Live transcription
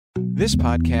This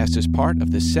podcast is part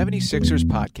of the 76ers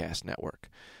Podcast Network.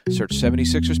 Search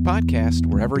 76ers Podcast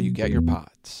wherever you get your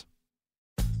pods.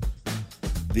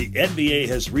 The NBA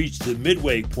has reached the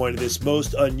midway point of this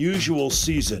most unusual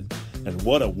season, and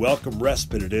what a welcome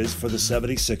respite it is for the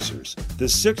 76ers. The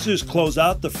Sixers close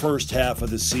out the first half of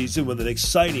the season with an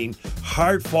exciting,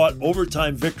 hard-fought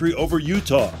overtime victory over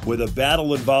Utah, with a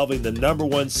battle involving the number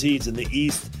one seeds in the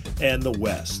East and the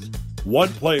West. One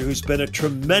player who's been a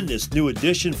tremendous new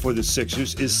addition for the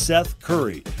Sixers is Seth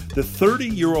Curry. The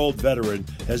 30-year-old veteran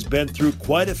has been through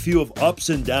quite a few of ups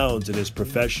and downs in his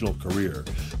professional career,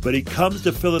 but he comes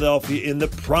to Philadelphia in the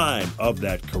prime of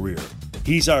that career.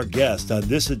 He's our guest on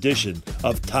this edition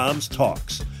of Tom's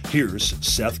Talks. Here's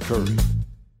Seth Curry.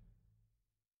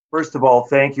 First of all,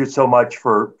 thank you so much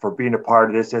for being a part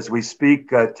of this. As we speak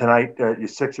tonight, your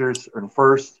Sixers are in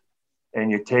first, and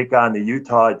you take on the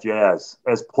Utah Jazz.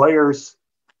 As players,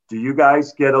 do you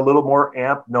guys get a little more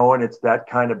amped knowing it's that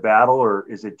kind of battle, or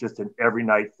is it just an every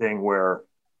night thing where,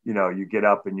 you know, you get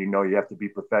up and you know you have to be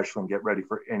professional and get ready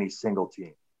for any single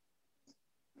team?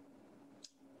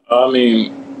 I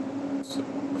mean,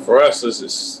 for us, this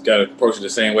is got to approach it the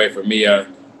same way. For me, I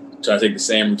try to take the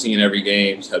same routine every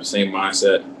game, have the same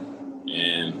mindset,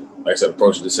 and like I said,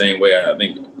 approach it the same way. I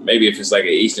think maybe if it's like an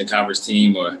Eastern Conference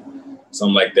team or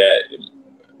something like that,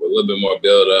 with a little bit more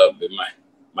build up, it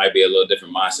might be a little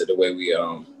different mindset the way we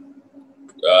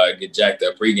get jacked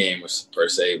up pregame per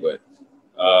se. But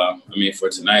I mean, for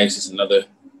tonight, it's just another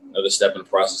step in the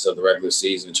process of the regular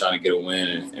season, trying to get a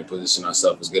win and position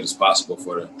ourselves as good as possible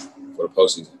for the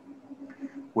postseason.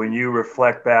 When you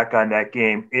reflect back on that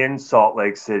game in Salt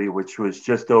Lake City, which was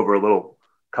just over a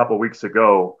couple weeks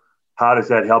ago, how does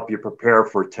that help you prepare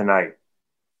for tonight?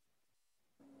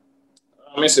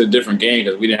 I mean, it's a different game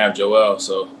because we didn't have Joel,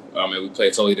 so we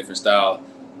played a totally different style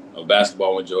of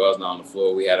basketball when Joel's not on the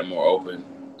floor. We had a more open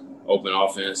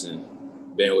offense, and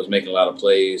Ben was making a lot of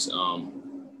plays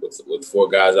with four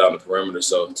guys out on the perimeter.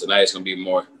 So tonight it's going to be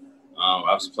more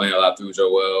obviously playing a lot through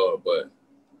Joel, but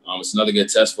it's another good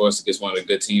test for us against one of the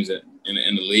good teams in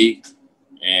the league.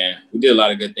 And we did a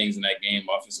lot of good things in that game,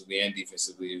 offensively and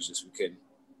defensively. It was just we couldn't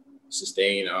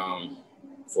sustain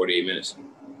 48 minutes.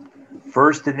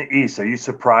 First in the East, are you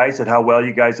surprised at how well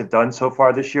you guys have done so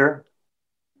far this year?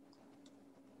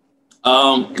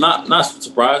 Not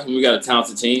surprised. We got a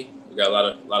talented team. We got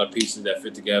a lot of pieces that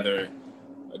fit together,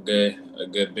 and a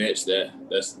good bench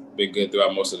that's been good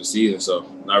throughout most of the season. So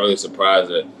not really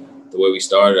surprised at the way we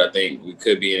started. I think we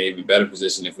could be in an even better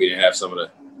position if we didn't have some of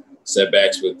the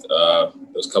setbacks with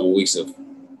those couple weeks of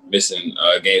missing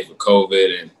games with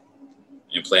COVID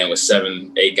and playing with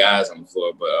 7-8 guys on the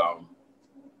floor. But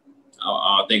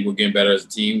I think we're getting better as a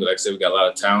team. But like I said, we got a lot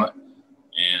of talent,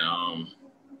 and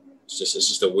it's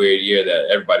just a weird year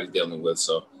that everybody's dealing with.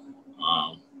 So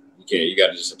you got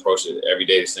to just approach it every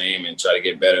day the same and try to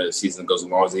get better as the season goes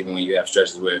along. Even when you have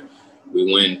stretches where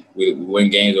we win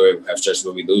games, or have stretches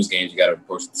where we lose games, you got to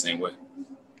approach it the same way.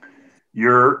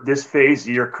 This phase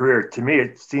of your career, to me,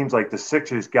 it seems like the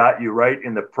Sixers got you right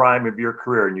in the prime of your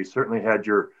career, and you certainly had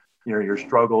your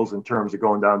struggles in terms of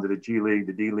going down to the G League,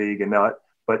 the D League, and not.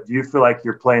 But do you feel like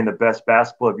you're playing the best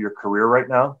basketball of your career right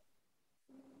now?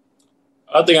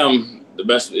 I think I'm the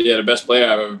best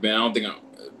player I've ever been. I don't think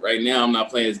right now I'm not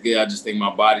playing as good. I just think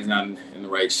my body's not in the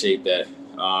right shape that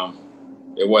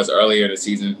it was earlier in the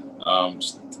season.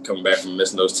 Just coming back from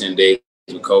missing those 10 days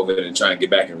with COVID and trying to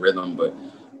get back in rhythm. But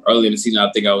early in the season,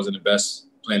 I think I was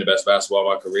playing the best basketball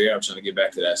of my career. I'm trying to get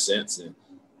back to that sense. And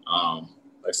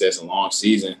like I said, it's a long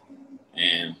season,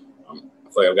 and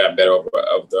I feel like I've gotten better over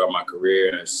throughout my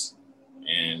career.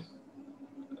 And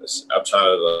I'm trying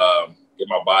to get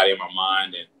my body and my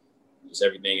mind and just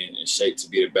everything in shape to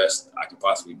be the best I can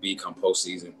possibly be come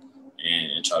postseason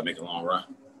and try to make a long run.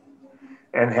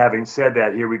 And having said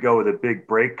that, here we go with a big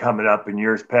break coming up. In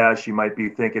years past, you might be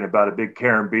thinking about a big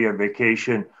Caribbean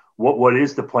vacation. What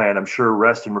is the plan? I'm sure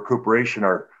rest and recuperation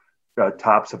are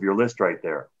tops of your list right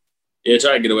there. Yeah,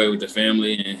 try to get away with the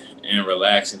family and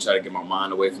relax and try to get my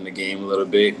mind away from the game a little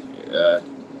bit.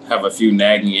 Have a few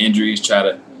nagging injuries, try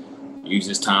to use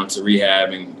this time to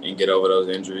rehab and get over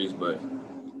those injuries. But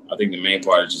I think the main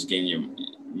part is just getting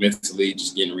mentally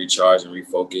recharged and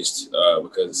refocused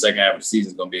because the second half of the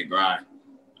season is going to be a grind.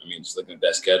 I mean, just looking at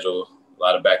that schedule, a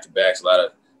lot of back-to-backs, a lot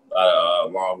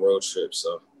of long road trips.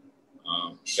 So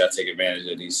you got to take advantage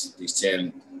of these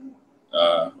 10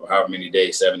 or however many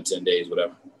days, 7, 10 days,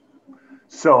 whatever.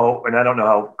 So, and I don't know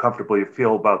how comfortable you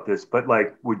feel about this, but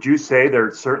would you say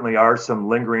there certainly are some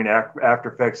lingering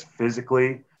after effects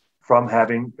physically from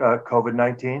having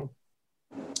COVID-19?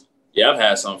 Yeah, I've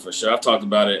had some for sure. I've talked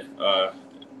about it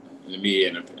in the media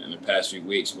in the past few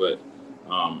weeks, but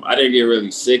I didn't get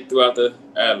really sick throughout I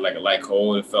had like a light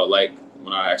cold. It felt like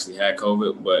when I actually had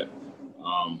COVID, but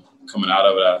coming out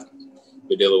of it, I've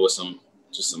been dealing with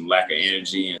some lack of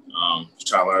energy and just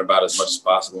trying to learn about it as much as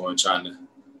possible and trying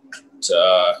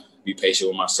to be patient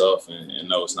with myself and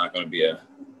know it's not going to be a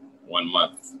 1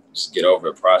 month, just get over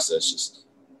it process, just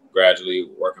gradually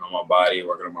working on my body,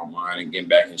 working on my mind and getting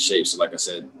back in shape. So like I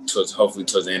said, hopefully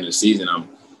towards the end of the season, I'm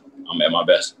at my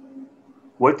best.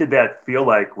 What did that feel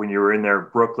like when you were in there in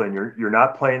Brooklyn? You're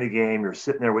not playing the game. You're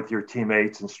sitting there with your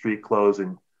teammates in street clothes,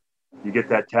 and you get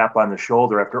that tap on the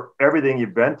shoulder after everything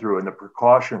you've been through and the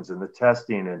precautions and the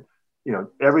testing and,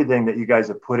 everything that you guys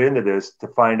have put into this to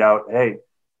find out, hey,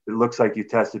 it looks like you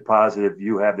tested positive.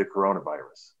 You have the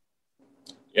coronavirus.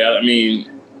 Yeah, I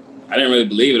mean, I didn't really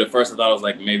believe it. At first, I thought it was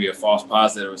like maybe a false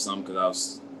positive or something because I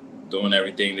was doing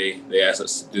everything they asked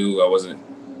us to do. I wasn't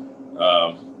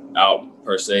out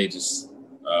per se, just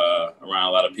around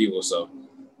a lot of people. So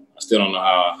I still don't know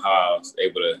how I was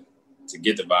able to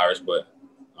get the virus. But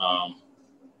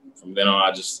from then on,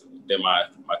 I just did my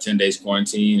 10 days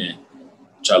quarantine and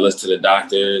try to listen to the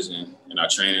doctors and our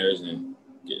trainers and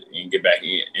get back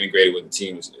integrated with the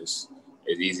team as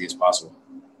easy as possible.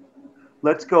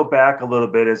 Let's go back a little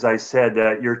bit. As I said,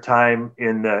 your time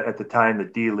at the time, the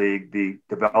D League, the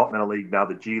developmental league, now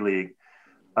the G League,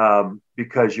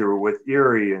 because you were with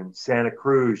Erie and Santa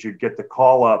Cruz, you'd get the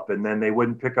call up and then they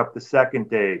wouldn't pick up the second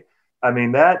day. I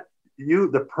mean,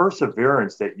 the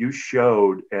perseverance that you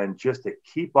showed and just to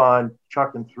keep on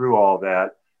chucking through all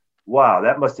that. Wow,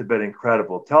 that must have been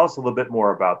incredible. Tell us a little bit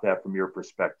more about that from your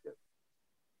perspective.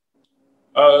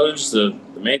 Just the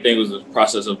main thing was the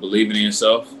process of believing in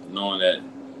yourself, knowing that,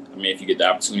 I mean, if you get the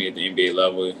opportunity at the NBA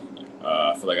level,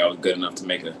 I feel like I was good enough to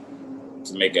make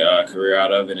a career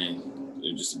out of it, and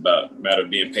it was just about a matter of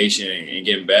being patient and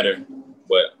getting better.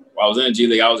 But while I was in the G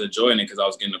League, I was enjoying it because I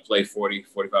was getting to play 40,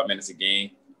 45 minutes a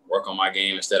game, work on my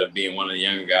game instead of being one of the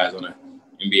younger guys on the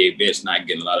NBA bench, not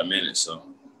getting a lot of minutes. So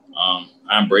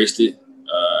I embraced it.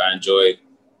 I enjoyed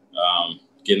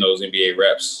getting those NBA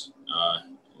reps.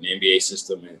 The NBA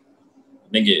system, and I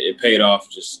think it paid off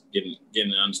just getting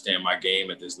to understand my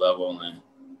game at this level and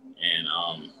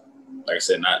like I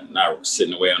said, not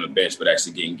sitting away on the bench, but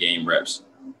actually getting game reps.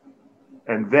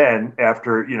 And then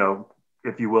after,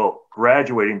 if you will,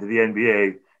 graduating to the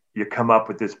NBA, you come up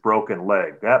with this broken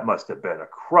leg. That must have been a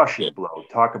crushing blow.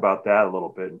 Talk about that a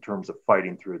little bit in terms of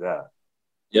fighting through that.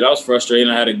 Yeah, that was frustrating.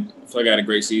 I feel like I had a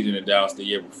great season in Dallas the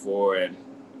year before, and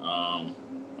I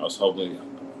was hoping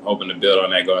to build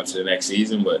on that going into the next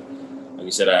season. But like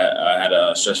you said, I had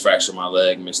a stress fracture in my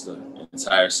leg, missed the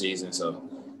entire season. So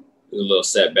it was a little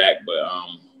setback. But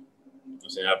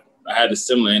I had a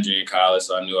similar injury in college,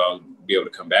 so I knew I would be able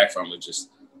to come back from it.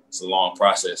 It's a long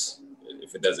process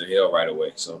if it doesn't heal right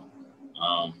away. So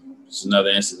it's another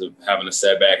instance of having a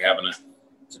setback, having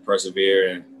to persevere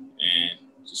and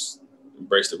just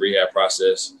embrace the rehab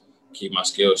process, keep my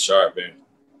skills sharp, and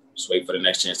just wait for the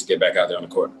next chance to get back out there on the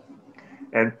court.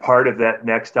 And part of that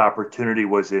next opportunity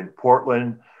was in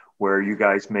Portland, where you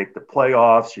guys make the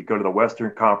playoffs. You go to the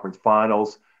Western Conference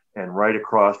Finals, and right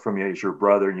across from you is your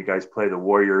brother, and you guys play the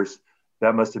Warriors.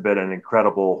 That must have been an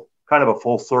incredible, kind of a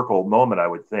full circle moment, I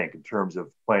would think, in terms of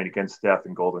playing against Steph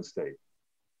in Golden State.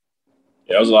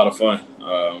 Yeah, it was a lot of fun.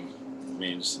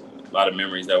 Just a lot of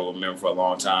memories that we'll remember for a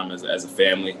long time as a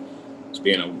family. Just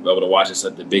being able to watch us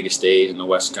at the biggest stage in the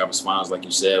Western Conference Finals, like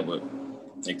you said. But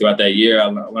I think throughout that year, I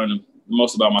learned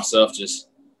most about myself, just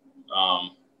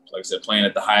like I said, playing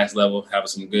at the highest level, having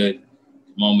some good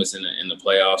moments in the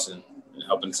playoffs and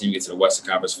helping the team get to the Western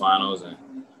Conference Finals. And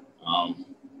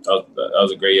that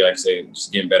was a great year, like I said,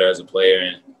 just getting better as a player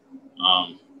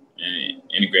and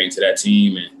integrating to that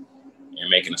team and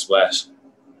making a splash.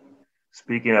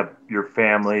 Speaking of your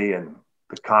family and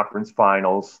the conference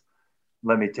finals,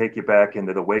 let me take you back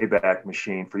into the Wayback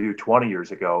Machine for you 20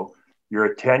 years ago. You're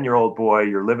a 10-year-old boy.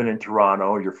 You're living in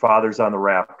Toronto. Your father's on the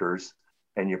Raptors,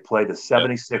 and you play the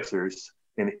 76ers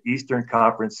in the Eastern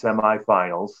Conference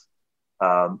semifinals.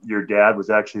 Your dad was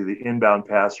actually the inbound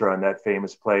passer on that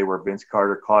famous play where Vince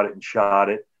Carter caught it and shot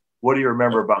it. What do you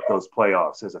remember about those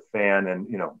playoffs as a fan and,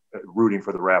 rooting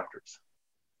for the Raptors?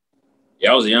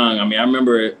 Yeah, I was young. I mean, I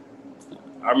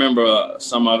remember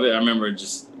some of it. I remember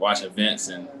just watching Vince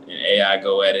and AI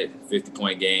go at it,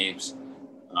 50-point games.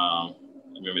 I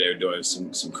remember they were doing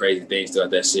some crazy things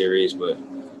throughout that series, but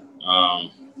I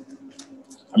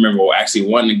remember actually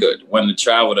wanting to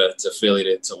travel to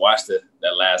Philly to watch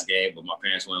that last game, but my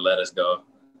parents wouldn't let us go.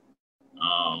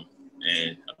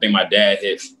 And I think my dad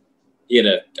hit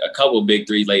a couple of big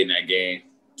threes late in that game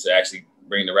to actually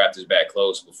bring the Raptors back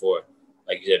close before,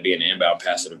 like you said, being the inbound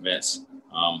passer to Vince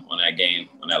on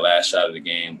that last shot of the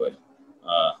game. But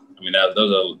I mean, that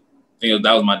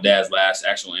was my dad's last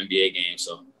actual NBA game.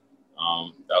 So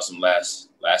that was some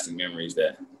lasting memories.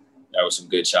 That was some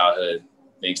good childhood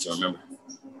things to remember.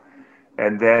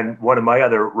 And then one of my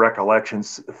other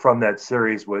recollections from that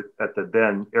series at the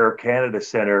then Air Canada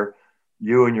Center,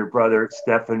 you and your brother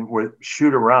Stephen would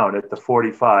shoot around at the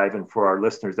 45. And for our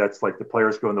listeners, that's like the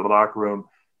players go in the locker room,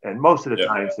 and most of the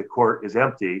times the court is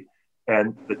empty.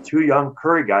 And the two young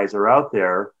Curry guys are out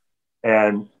there,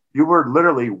 and you were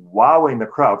literally wowing the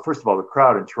crowd. First of all, the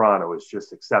crowd in Toronto is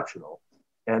just exceptional.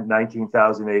 And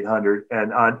 19,800.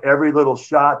 And on every little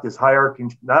shot, this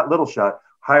hierarching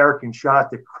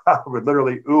shot, the crowd would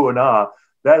literally ooh and ah.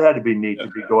 That had to be neat to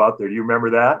go out there. Do you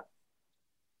remember that?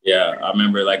 Yeah, I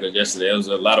remember like yesterday. It was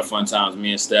a lot of fun times.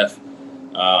 Me and Steph,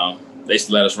 they used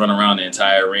to let us run around the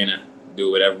entire arena,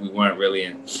 do whatever we want, really.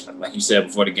 And like you said,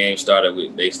 before the game started,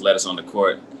 they used to let us on the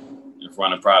court in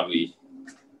front of probably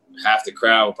half the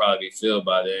crowd would probably be filled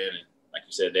by then. And like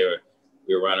you said,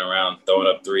 we were running around throwing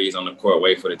up threes on the court,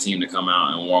 wait for the team to come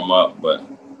out and warm up. But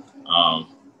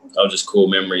that was just cool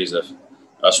memories of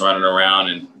us running around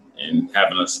and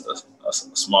having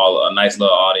a nice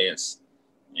little audience,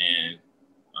 and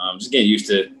just getting used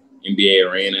to NBA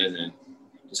arenas and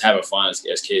just having fun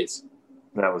as kids.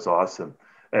 That was awesome.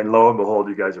 And lo and behold,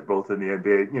 you guys are both in the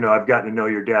NBA. You know, I've gotten to know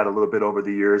your dad a little bit over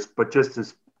the years, but just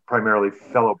as primarily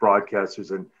fellow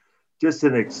broadcasters, and just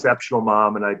an exceptional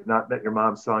mom. And I've not met your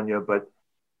mom, Sonia, but,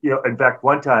 you know, in fact,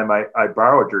 one time I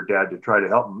borrowed your dad to try to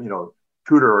help him, you know,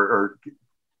 tutor or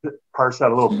parse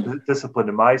out a little discipline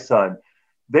to my son.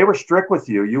 They were strict with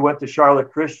you. You went to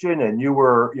Charlotte Christian, and you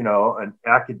were, you know, and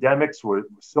academics were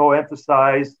so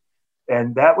emphasized.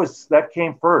 And that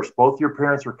came first. Both your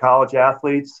parents were college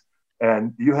athletes,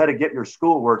 and you had to get your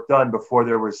schoolwork done before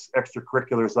there was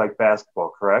extracurriculars like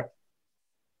basketball, correct?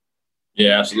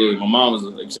 Yeah, absolutely. My mom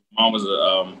was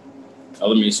a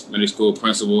elementary school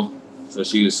principal, so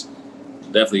she was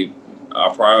definitely,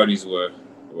 our priorities were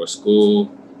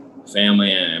school,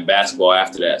 family, and basketball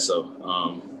after that. So,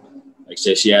 like I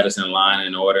said, she had us in line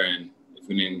in order, and if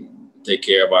we didn't take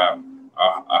care of our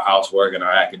housework and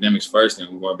our academics first, then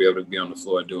we weren't be able to be on the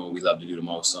floor doing what we love to do the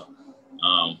most. So,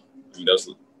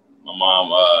 my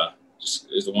mom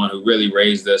is the one who really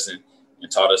raised us and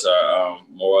taught us our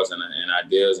morals and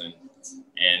ideals, and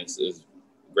is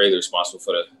greatly responsible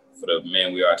for the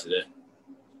man we are today.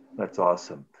 That's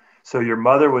awesome. So your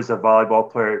mother was a volleyball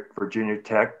player at Virginia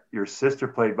Tech. Your sister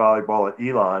played volleyball at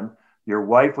Elon. Your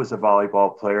wife was a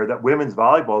volleyball player. That women's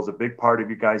volleyball is a big part of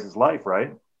you guys' life,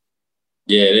 right?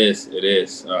 Yeah, it is. It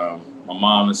is. My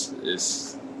mom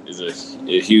is a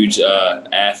huge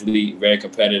athlete, very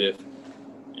competitive,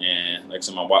 and like I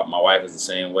said, my wife is the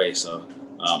same way. So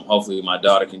hopefully, my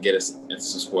daughter can get us into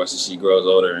some sports as she grows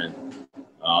older. And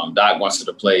Doc wants her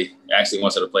to play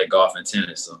golf and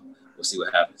tennis. So we'll see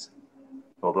what happens.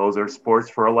 Well, those are sports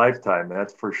for a lifetime,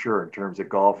 that's for sure, in terms of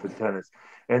golf and tennis.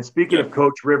 And speaking of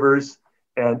Coach Rivers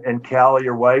and Callie,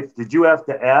 your wife, did you have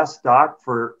to ask Doc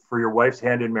for your wife's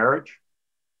hand in marriage?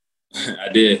 I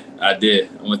did. I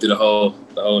went through the whole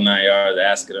 9 yards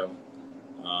asking him,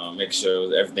 make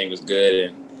sure everything was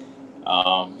good.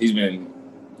 And he's been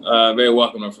very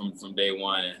welcoming from day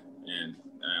one and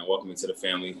welcoming to the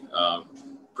family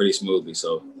pretty smoothly.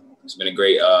 So it's been a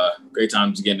great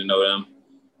time just getting to know them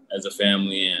as a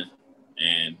family,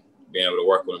 and being able to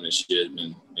work with them this year has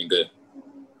been good.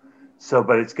 So,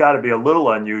 but it's got to be a little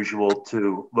unusual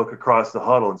to look across the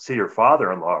huddle and see your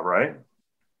father-in-law, right?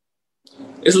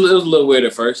 It was a little weird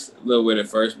at first,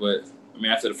 but I mean,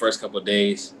 after the first couple of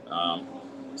days,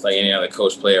 it's like any other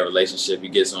coach-player relationship. He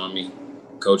gets on me,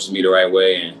 coaches me the right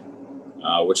way,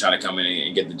 and we're trying to come in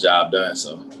and get the job done.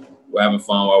 So we're having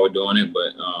fun while we're doing it,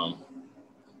 but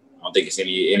I don't think it's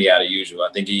any out of usual.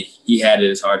 I think he had it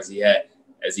as hard as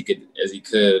he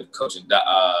could coaching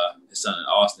his son in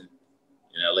Austin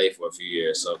in LA for a few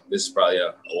years. So this is probably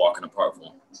a walk in the park for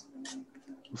him.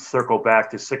 Circle back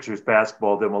to Sixers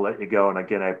basketball, then we'll let you go. And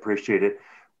again, I appreciate it.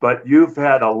 But you've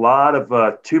had a lot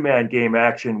of two-man game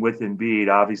action with Embiid,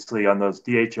 obviously, on those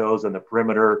DHOs on the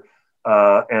perimeter.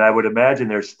 And I would imagine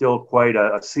there's still quite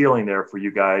a ceiling there for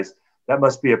you guys. That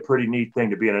must be a pretty neat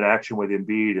thing to be in an action with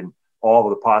Embiid and all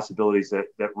of the possibilities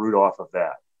that root off of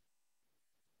that.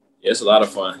 Yeah, it's a lot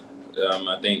of fun.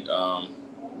 I think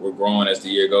we're growing as the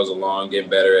year goes along, getting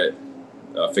better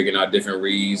at figuring out different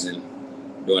reads and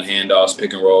doing handoffs,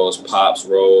 pick and rolls, pops,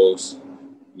 rolls,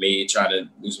 me trying to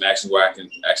do some action where I can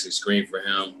actually screen for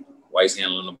him while he's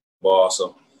handling the ball.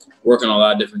 So working on a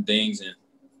lot of different things, and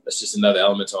that's just another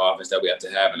element to offense that we have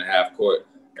to have in the half court.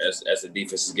 as the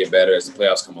defenses get better, as the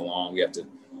playoffs come along, we have to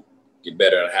get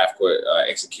better at half-court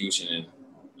execution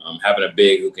and having a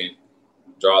big who can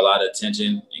draw a lot of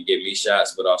attention and get me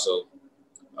shots, but also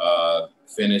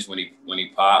finish when he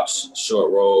pops,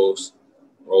 short rolls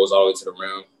all the way to the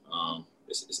rim.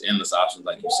 It's endless options,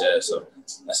 like you said. So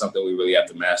that's something we really have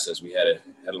to master as we head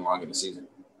along in the season.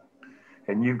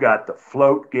 And you've got the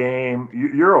float game.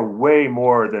 You're a way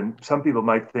more than some people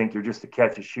might think. You're just a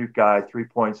catch and shoot guy,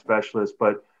 3-point specialist.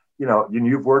 But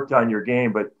you've worked on your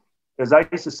game. But as I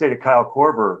used to say to Kyle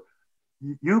Korver,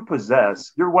 you're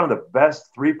one of the best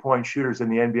 3-point shooters in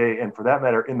the NBA, and for that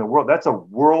matter, in the world. That's a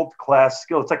world-class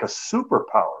skill. It's like a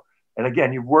superpower. And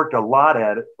again, you've worked a lot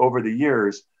at it over the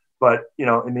years. But, in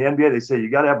the NBA, they say you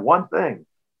got to have one thing.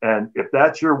 And if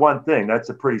that's your one thing, that's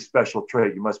a pretty special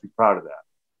trait. You must be proud of that.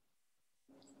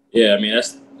 Yeah, I mean,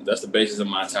 that's the basis of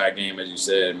my entire game, as you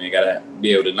said. I mean, I got to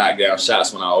be able to knock down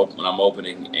shots when I'm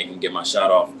opening and can get my shot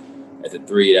off at the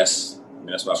three. That's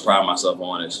what I pride myself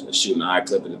on, is shooting a high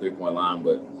clip at the three-point line.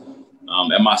 But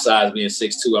at my size, being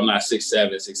 6'2", I'm not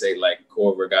 6'7", 6'8", like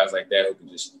Korver, guys like that who can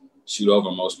just shoot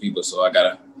over most people. So I got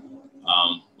to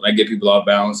when I get people off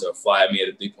balance or fly at me at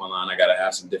the three-point line, I got to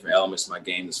have some different elements to my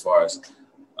game as far as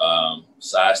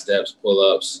side steps,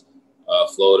 pull-ups,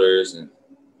 floaters, and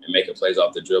making plays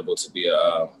off the dribble to be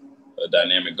a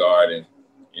dynamic guard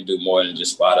and do more than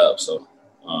just spot up. So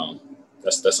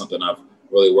that's something I've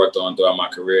really worked on throughout my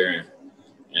career, and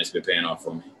it's been paying off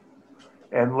for me.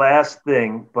 And last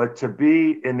thing, but to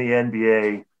be in the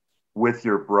NBA with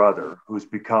your brother, who's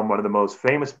become one of the most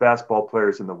famous basketball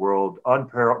players in the world,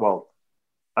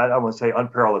 I don't want to say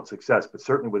unparalleled success, but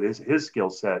certainly with his skill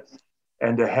set,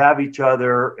 and to have each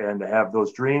other and to have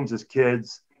those dreams as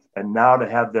kids and now to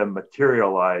have them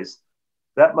materialize,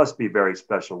 that must be very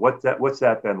special. What's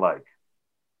that been like?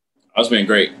 It's been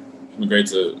great. It's been great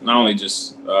to not only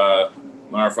just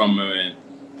learn from him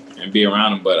and be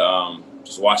around him, but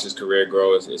just watch his career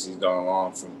grow as he's gone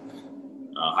along from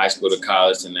high school to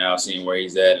college to now, seeing where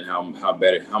he's at and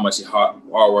how much hard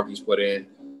work he's put in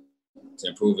to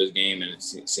improve his game, and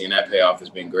seeing that payoff has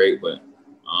been great. But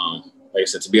like I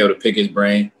said, to be able to pick his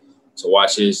brain, to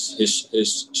watch his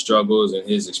struggles and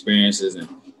his experiences and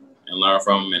learn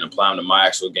from him and apply them to my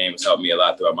actual game has helped me a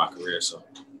lot throughout my career. So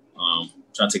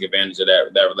trying to take advantage of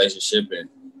that relationship and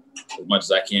as much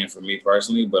as I can for me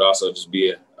personally, but also just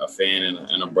be a fan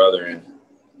and a brother and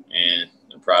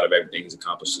I'm proud of everything he's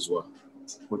accomplished as well.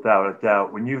 Without a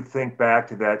doubt. When you think back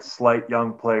to that slight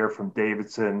young player from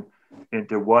Davidson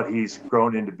into what he's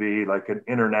grown into be, like an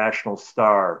international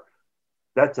star,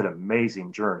 that's an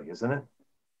amazing journey, isn't it?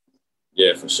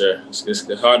 Yeah, for sure.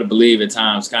 It's hard to believe at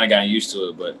times. Kind of gotten used to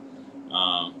it, but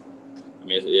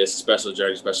it's a special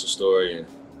journey, special story,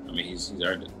 and he's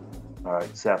earned it. All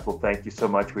right, Seth. Well, thank you so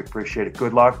much. We appreciate it.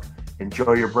 Good luck.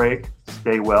 Enjoy your break.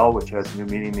 Stay well, which has new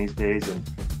meaning these days, and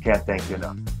can't thank you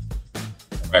enough.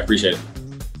 I appreciate it.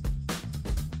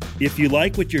 If you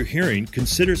like what you're hearing,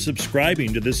 consider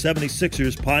subscribing to the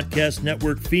 76ers Podcast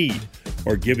Network feed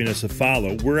or giving us a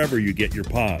follow wherever you get your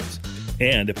pods.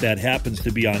 And if that happens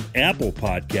to be on Apple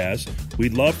Podcasts,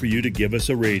 we'd love for you to give us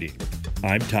a rating.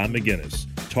 I'm Tom McGinnis.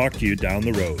 Talk to you down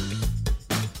the road.